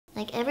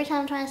Like every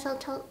time I'm trying to sell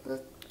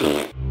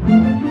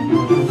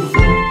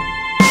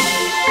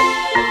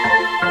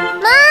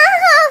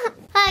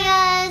Hi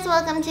guys,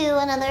 welcome to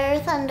another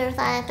Thunder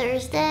Thigh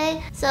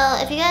Thursday. So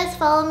if you guys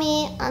follow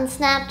me on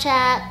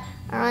Snapchat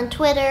or on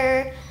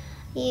Twitter,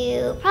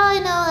 you probably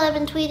know that I've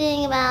been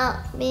tweeting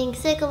about being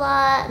sick a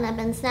lot, and I've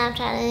been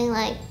Snapchatting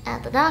like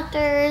at the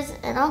doctors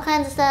and all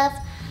kinds of stuff.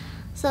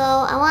 So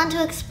I wanted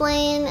to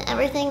explain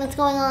everything that's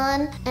going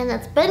on, and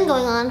that's been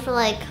going on for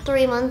like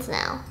 3 months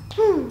now.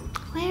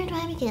 Where do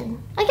I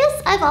begin? I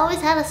guess I've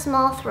always had a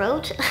small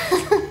throat.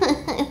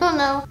 I don't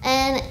know.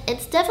 And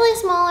it's definitely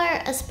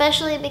smaller,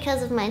 especially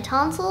because of my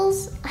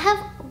tonsils. I have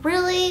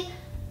really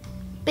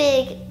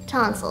big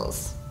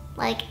tonsils,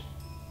 like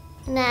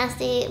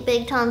nasty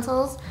big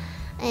tonsils,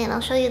 and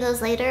I'll show you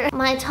those later.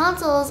 My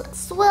tonsils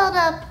swelled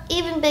up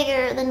even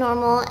bigger than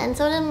normal, and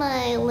so did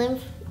my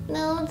lymph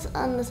nodes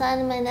on the side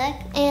of my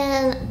neck.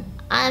 And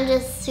I'm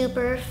just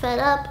super fed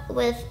up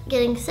with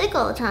getting sick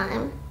all the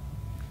time.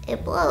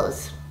 It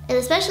blows. It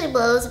especially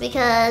blows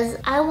because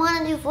I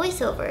want to do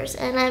voiceovers,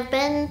 and I've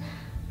been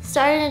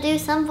starting to do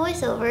some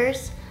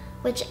voiceovers,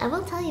 which I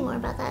will tell you more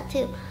about that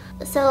too.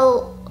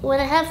 So when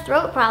I have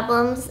throat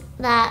problems,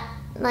 that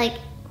like,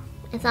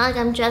 it's not like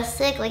I'm just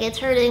sick, like it's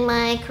hurting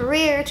my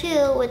career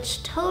too,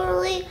 which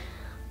totally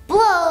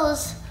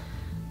blows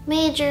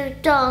major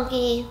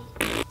donkey.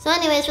 So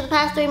anyways, for the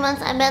past 3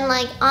 months, I've been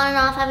like on and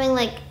off having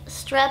like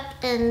strep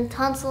and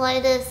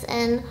tonsillitis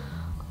and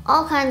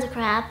all kinds of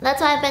crap.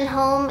 That's why I've been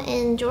home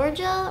in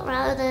Georgia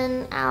rather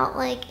than out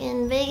like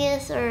in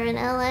Vegas or in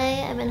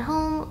LA. I've been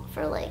home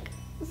for like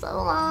so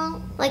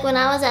long. Like when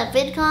I was at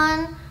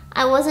VidCon,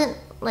 I wasn't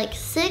like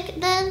sick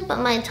then, but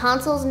my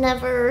tonsils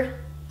never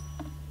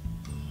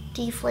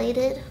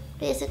deflated.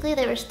 Basically,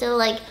 they were still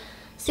like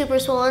super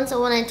swollen,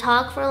 so when I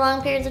talk for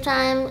long periods of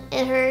time,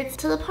 it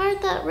hurts. So the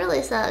part that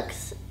really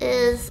sucks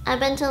is I've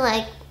been to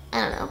like,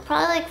 I don't know,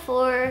 probably like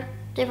 4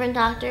 different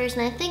doctors,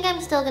 and I think I'm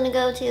still gonna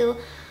go to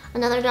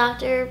another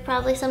doctor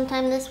probably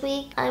sometime this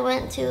week. I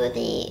went to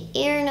the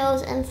ear,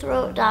 nose, and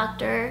throat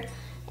doctor,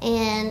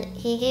 and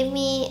he gave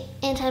me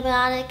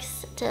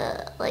antibiotics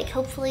to like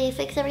hopefully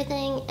fix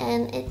everything,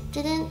 and it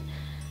didn't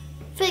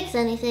fix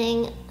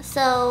anything.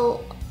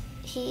 So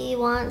he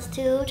wants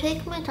to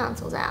take my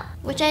tonsils out,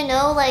 which I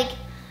know like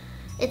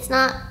it's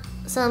not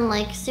some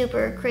like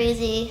super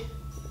crazy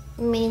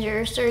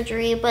major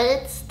surgery, but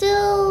it's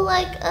still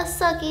like a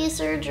sucky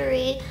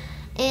surgery.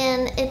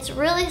 And it's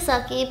really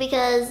sucky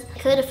because it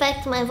could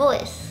affect my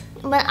voice.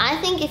 But I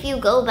think if you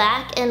go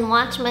back and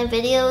watch my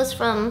videos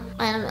from,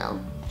 I don't know,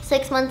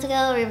 6 months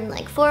ago or even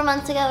like 4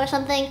 months ago or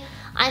something,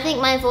 I think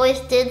my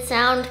voice did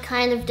sound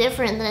kind of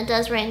different than it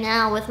does right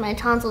now with my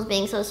tonsils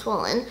being so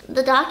swollen.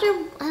 The doctor,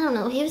 I don't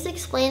know, he was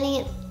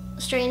explaining it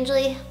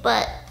strangely,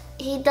 but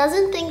he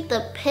doesn't think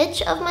the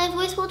pitch of my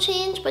voice will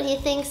change, but he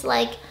thinks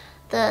like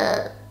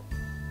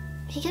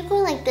he kept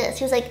going like this.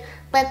 He was like,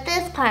 but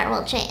this part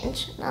will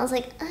change. And I was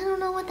like, I don't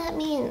know what that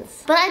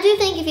means. But I do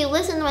think if you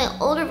listen to my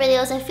older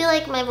videos, I feel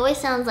like my voice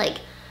sounds like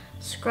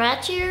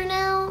scratchier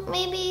now,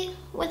 maybe,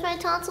 with my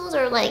tonsils,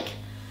 or like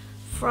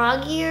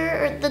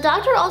froggier. Or the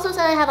doctor also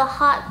said I have a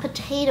hot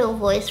potato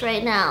voice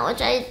right now,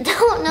 which I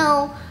don't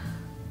know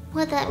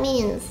what that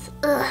means.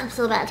 Ugh, I'm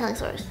so bad at telling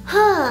stories.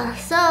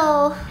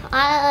 So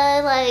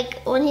I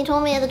like, when he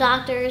told me at the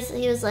doctor's,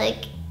 he was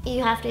like,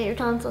 you have to get your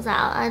tonsils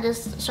out. I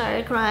just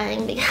started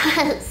crying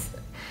because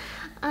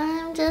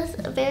I'm just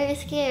very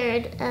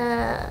scared,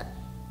 and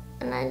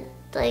I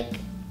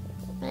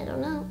don't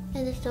know.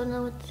 I just don't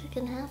know what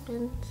can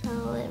happen,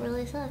 so it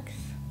really sucks.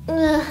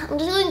 I'm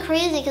just going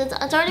crazy because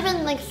it's already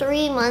been like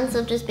 3 months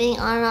of just being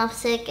on and off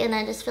sick, and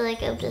I just feel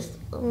like I'm just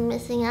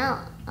missing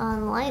out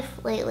on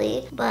life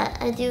lately. But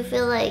I do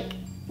feel like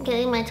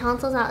getting my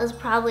tonsils out is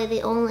probably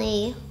the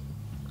only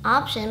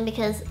option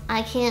because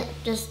I can't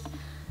just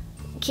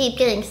keep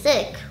getting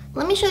sick.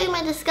 Let me show you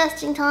my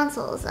disgusting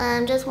tonsils.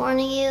 I'm just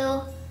warning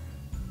you,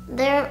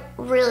 they're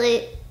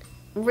really,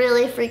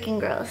 really freaking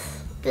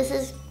gross. This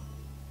is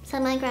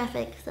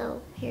semi-graphic,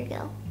 so here you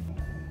go.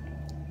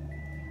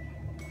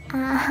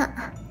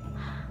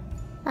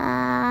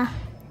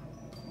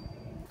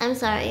 I'm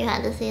sorry you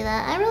had to see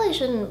that. I really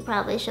shouldn't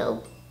probably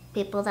show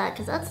people that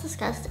because that's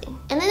disgusting.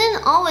 And they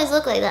didn't always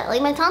look like that.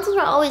 Like my tonsils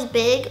were always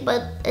big,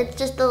 but it's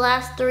just the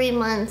last 3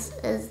 months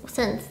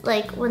since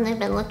like when they've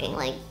been looking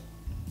like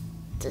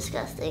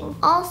disgusting.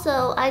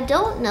 Also, I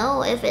don't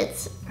know if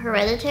it's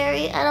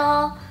hereditary at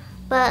all,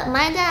 but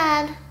my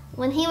dad,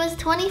 when he was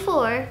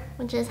 24,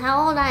 which is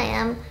how old I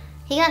am,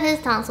 he got his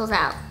tonsils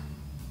out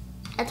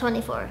at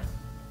 24.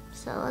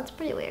 So that's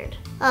pretty weird.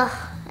 Ugh,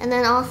 and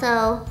then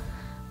also,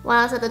 while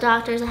I was at the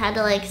doctor's, I had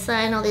to like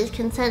sign all these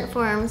consent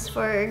forms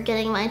for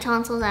getting my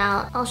tonsils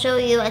out. I'll show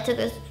you, I took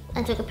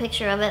a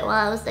picture of it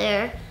while I was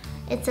there.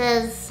 It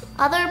says,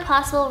 other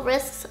possible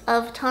risks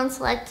of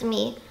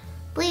tonsillectomy: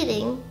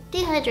 bleeding,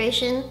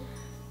 dehydration,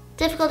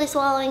 difficulty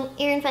swallowing,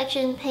 ear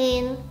infection,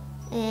 pain,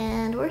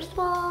 and worst of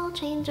all,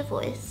 change of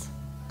voice.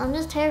 I'm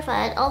just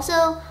terrified.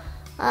 Also,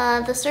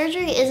 the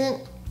surgery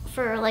isn't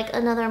for like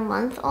another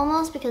month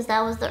almost, because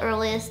that was the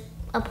earliest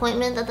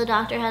appointment that the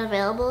doctor had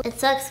available. It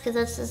sucks because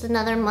that's just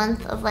another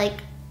month of like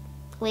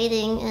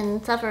waiting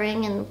and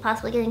suffering and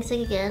possibly getting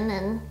sick again.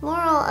 And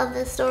moral of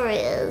this story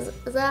is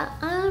that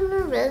I'm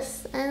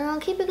nervous, and I'll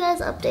keep you guys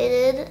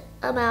updated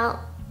about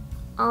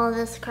all of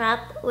this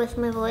crap with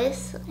my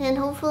voice. And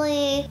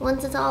hopefully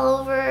once it's all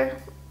over,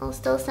 I'll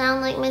still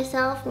sound like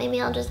myself.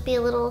 Maybe I'll just be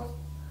a little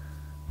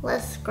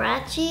less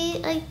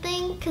scratchy, I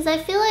think, because I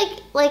feel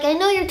like I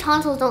know your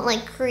tonsils don't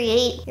like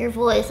create your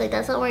voice, like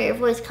that's not where your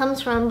voice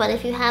comes from, but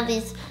if you have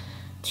these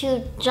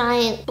two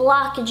giant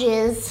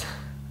blockages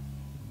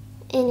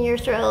in your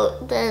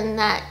throat, then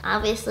that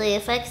obviously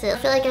affects it. I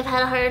feel like I've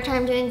had a harder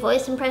time doing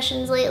voice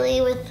impressions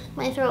lately with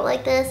my throat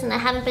like this, and I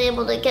haven't been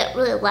able to get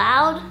really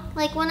loud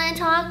like when I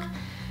talk.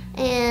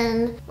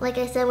 And like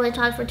I said, when I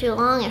talk for too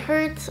long, it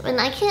hurts,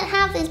 and I can't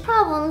have these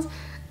problems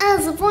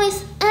as a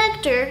voice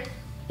actor.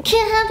 I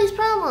can't have these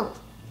problems.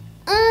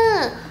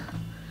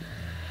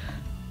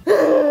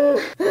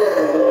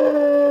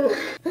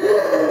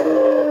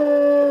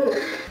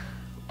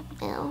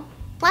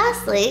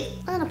 Lastly,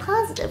 on a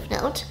positive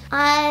note,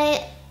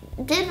 I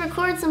did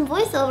record some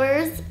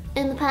voiceovers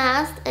in the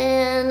past,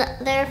 and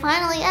they're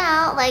finally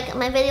out. Like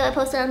my video I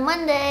posted on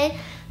Monday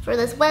for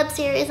this web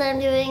series that I'm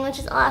doing, which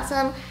is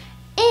awesome.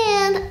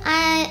 And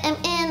I am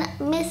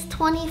in Miss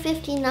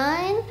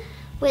 2059,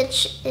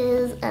 which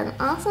is an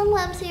awesome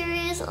web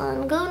series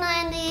on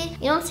Go90.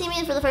 You don't see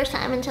me for the first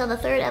time until the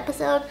 3rd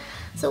episode,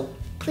 so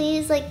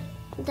please like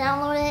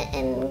download it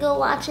and go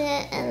watch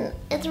it, and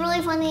it's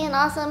really funny and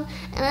awesome,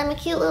 and I'm a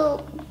cute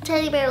little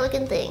teddy bear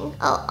looking thing.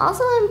 Oh,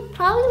 also I'm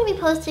probably going to be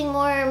posting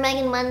more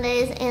Meghan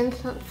Mondays and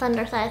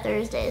Thunder Thigh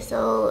Thursdays,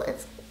 so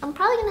I'm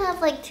probably going to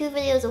have like 2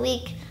 videos a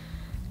week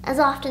as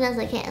often as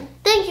I can.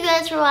 Thank you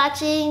guys for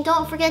watching.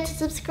 Don't forget to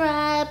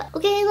subscribe.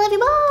 Okay, love you,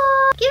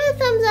 bye! Give it a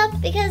thumbs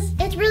up because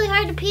it's really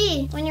hard to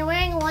pee when you're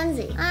wearing a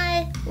onesie.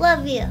 I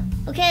love you,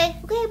 okay?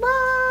 Okay,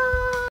 bye!